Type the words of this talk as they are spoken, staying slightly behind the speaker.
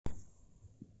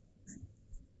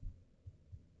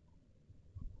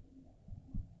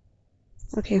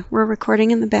Okay, we're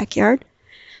recording in the backyard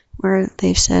where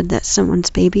they've said that someone's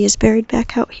baby is buried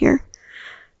back out here,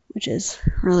 which is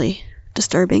really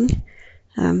disturbing.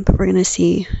 But we're going to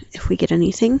see if we get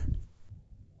anything.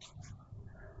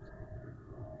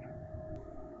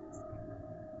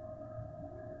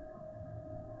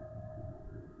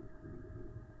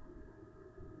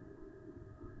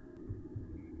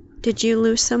 Did you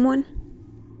lose someone?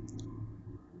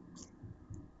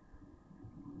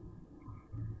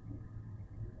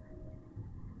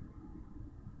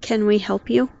 Can we help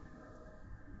you?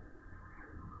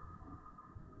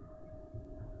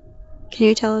 Can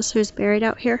you tell us who's buried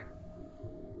out here?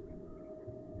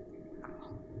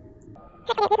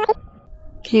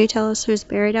 Can you tell us who's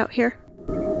buried out here?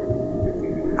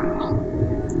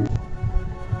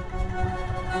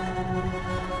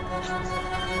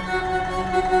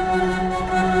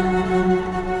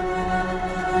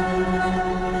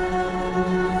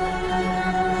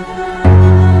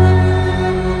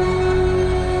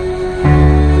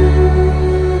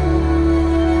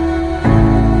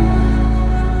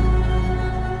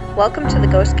 Welcome to the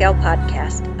Ghost Gal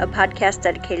Podcast, a podcast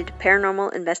dedicated to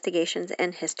paranormal investigations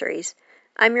and histories.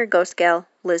 I'm your Ghost Gal,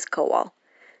 Liz Kowal.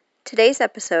 Today's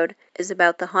episode is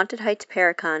about the Haunted Heights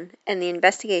Paracon and the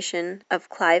investigation of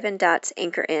Clive and Dot's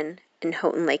Anchor Inn in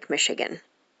Houghton Lake, Michigan.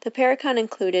 The Paracon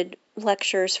included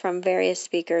lectures from various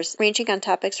speakers ranging on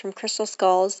topics from crystal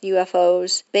skulls,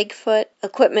 UFOs, Bigfoot,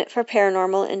 equipment for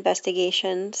paranormal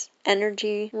investigations,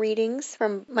 energy readings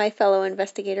from my fellow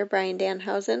investigator Brian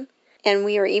Danhausen, and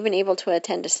we were even able to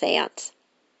attend a seance.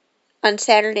 On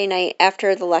Saturday night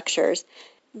after the lectures,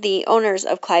 the owners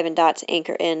of Clive and Dot's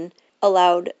Anchor Inn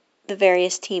allowed the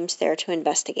various teams there to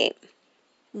investigate.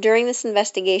 During this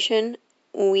investigation,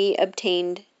 we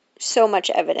obtained so much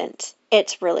evidence.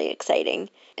 It's really exciting.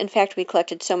 In fact, we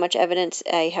collected so much evidence,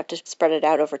 I have to spread it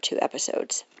out over 2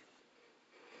 episodes.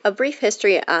 A brief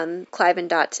history on Clive and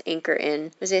Dot's Anchor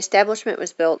Inn was the establishment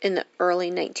was built in the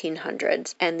early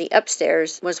 1900s, and the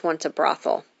upstairs was once a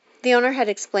brothel. The owner had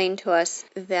explained to us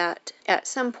that at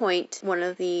some point one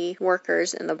of the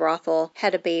workers in the brothel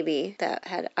had a baby that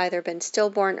had either been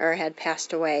stillborn or had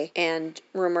passed away, and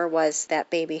rumor was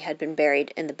that baby had been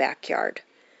buried in the backyard.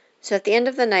 So at the end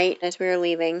of the night, as we were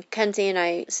leaving, Kenzie and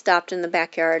I stopped in the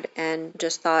backyard and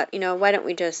just thought, why don't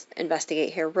we just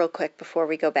investigate here real quick before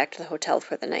we go back to the hotel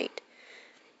for the night.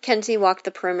 Kenzie walked the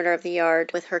perimeter of the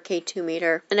yard with her K2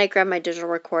 meter, and I grabbed my digital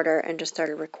recorder and just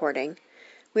started recording.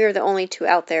 We were the only 2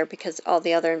 out there because all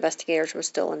the other investigators were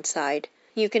still inside.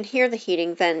 You can hear the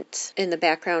heating vents in the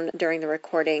background during the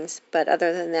recordings, but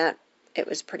other than that, it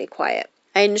was pretty quiet.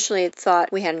 I initially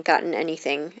thought we hadn't gotten any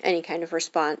kind of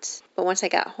response, but once I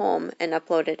got home and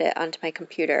uploaded it onto my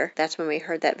computer, that's when we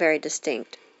heard that very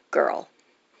distinct girl.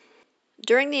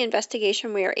 During the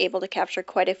investigation, we were able to capture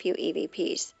quite a few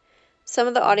EVPs. Some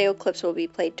of the audio clips will be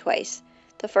played twice,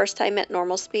 the first time at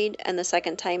normal speed and the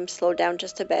second time slowed down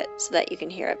just a bit so that you can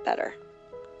hear it better.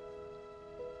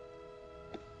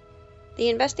 The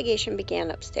investigation began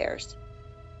upstairs.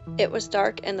 It was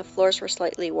dark and the floors were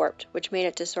slightly warped, which made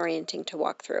it disorienting to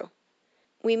walk through.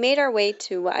 We made our way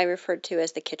to what I referred to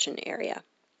as the kitchen area.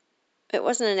 It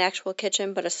wasn't an actual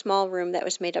kitchen, but a small room that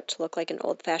was made up to look like an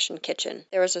old-fashioned kitchen.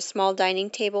 There was a small dining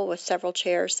table with several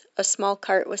chairs, a small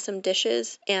cart with some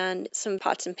dishes, and some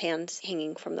pots and pans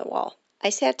hanging from the wall. I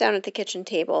sat down at the kitchen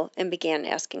table and began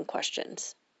asking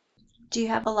questions. Do you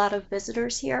have a lot of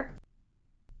visitors here?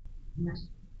 Yes.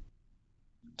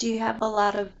 Do you have a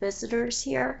lot of visitors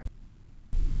here?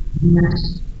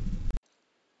 Yes.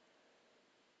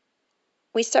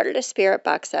 We started a spirit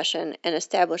box session and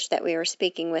established that we were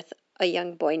speaking with a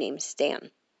young boy named Stan.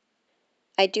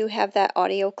 I do have that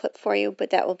audio clip for you,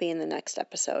 but that will be in the next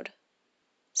episode.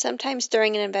 Sometimes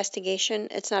during an investigation,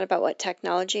 it's not about what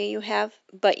technology you have,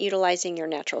 but utilizing your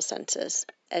natural senses,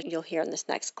 as you'll hear in this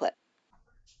next clip.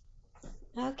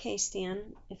 Okay, Stan,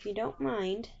 if you don't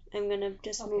mind, I'm going to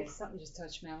just move. Okay, something just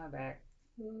touched me on my back.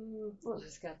 I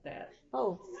just got that.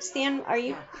 Oh, Stan, are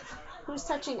you? Who's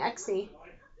touching Exie?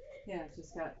 Yeah, I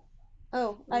just got.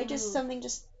 Oh,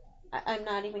 I'm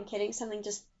not even kidding, something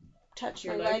just touched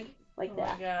my leg like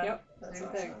that. Yeah. Yep, same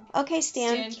thing. Okay,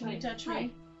 Stan. Stan, can you touch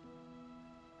me?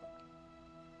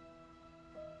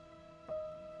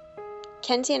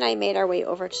 Kenzie and I made our way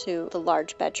over to the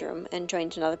large bedroom and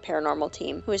joined another paranormal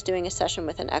team who was doing a session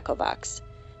with an echo box,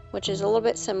 which is a little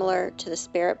bit similar to the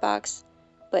spirit box,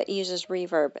 but uses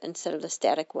reverb instead of the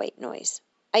static white noise.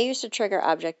 I used a trigger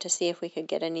object to see if we could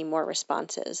get any more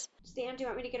responses. Stan, do you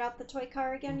want me to get out the toy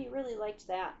car again? You really liked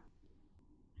that.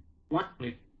 What,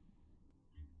 please?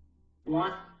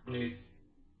 What, please?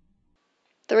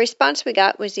 The response we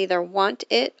got was either want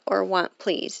it or want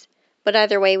please, but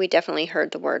either way, we definitely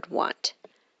heard the word want.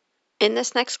 In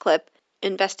this next clip,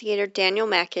 investigator Daniel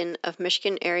Mackin of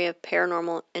Michigan Area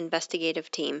Paranormal Investigative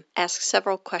Team asked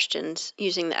several questions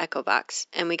using the Echo Box,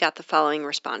 and we got the following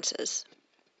responses.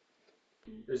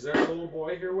 Is there a little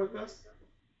boy here with us?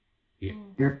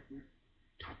 Here.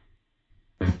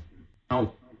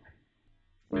 No.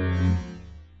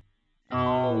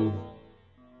 No.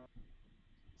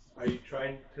 Are you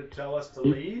trying to tell us to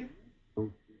leave?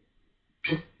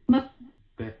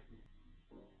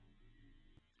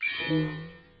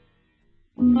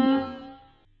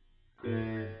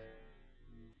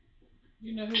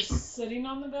 You know who's sitting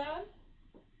on the bed?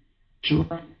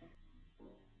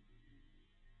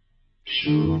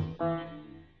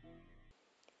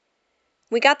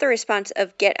 We got the response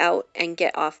of get out and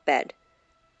get off bed.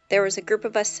 There was a group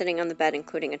of us sitting on the bed,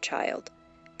 including a child.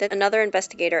 Then another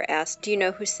investigator asked, do you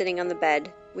know who's sitting on the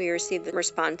bed? We received the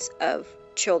response of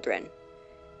children.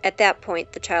 At that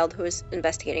point, the child who was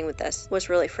investigating with us was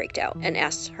really freaked out and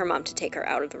asked her mom to take her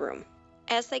out of the room.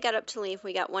 As they got up to leave,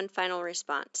 we got one final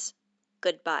response.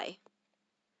 Goodbye.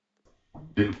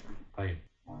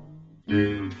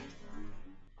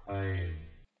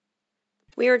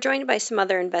 We were joined by some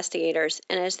other investigators,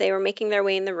 and as they were making their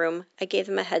way in the room, I gave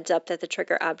them a heads up that the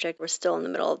trigger object was still in the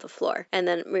middle of the floor, and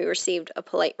then we received a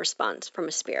polite response from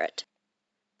a spirit.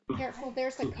 Careful,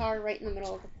 there's a car right in the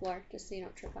middle of the floor, just so you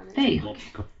don't trip on it.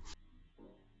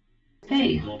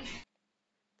 Hey.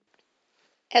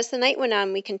 As the night went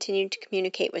on, we continued to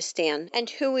communicate with Stan, and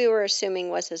who we were assuming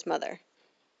was his mother.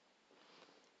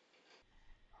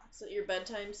 Is it your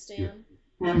bedtime, Stan?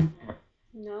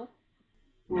 No?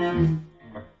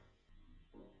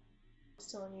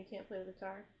 Just telling you you can't play with the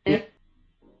car?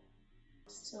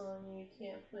 Just telling you you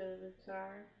can't play with the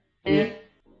car?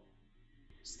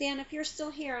 Stan, if you're still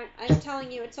here, I'm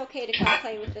telling you it's okay to come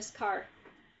play with this car.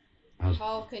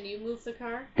 Paul, can you move the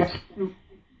car? The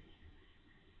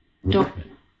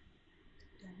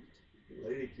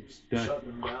lady keeps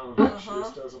shutting him down. She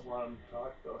just doesn't want him to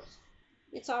talk to us.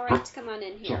 It's alright to come on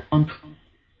in here.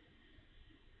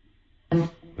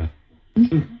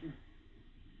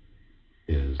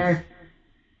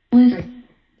 Did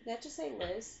that just say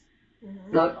Liz?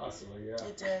 Possibly, yeah.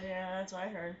 It did, yeah, that's what I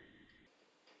heard.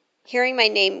 Hearing my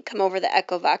name come over the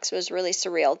Echo Box was really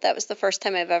surreal. That was the first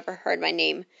time I've ever heard my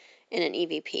name in an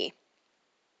EVP.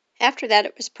 After that,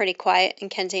 it was pretty quiet, and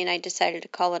Kenzie and I decided to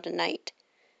call it a night.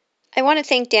 I want to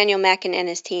thank Daniel Mackin and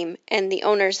his team, and the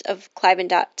owners of Clive and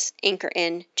Dot's Anchor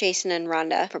Inn, Jason and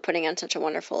Rhonda, for putting on such a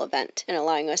wonderful event and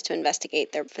allowing us to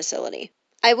investigate their facility.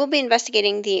 I will be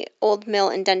investigating the old mill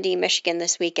in Dundee, Michigan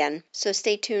this weekend, so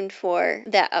stay tuned for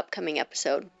that upcoming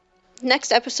episode.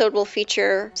 Next episode will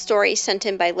feature stories sent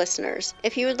in by listeners.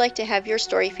 If you would like to have your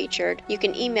story featured, you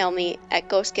can email me at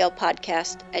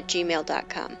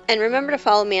ghostgalepodcast@gmail.com. And remember to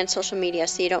follow me on social media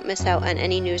so you don't miss out on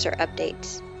any news or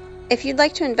updates. If you'd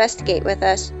like to investigate with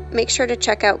us, make sure to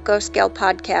check out Ghost Gale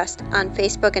Podcast on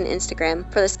Facebook and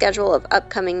Instagram for the schedule of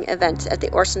upcoming events at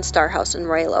the Orson Star House in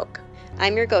Royal Oak.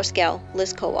 I'm your Ghost Gal,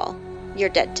 Liz Kowal. You're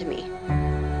dead to me.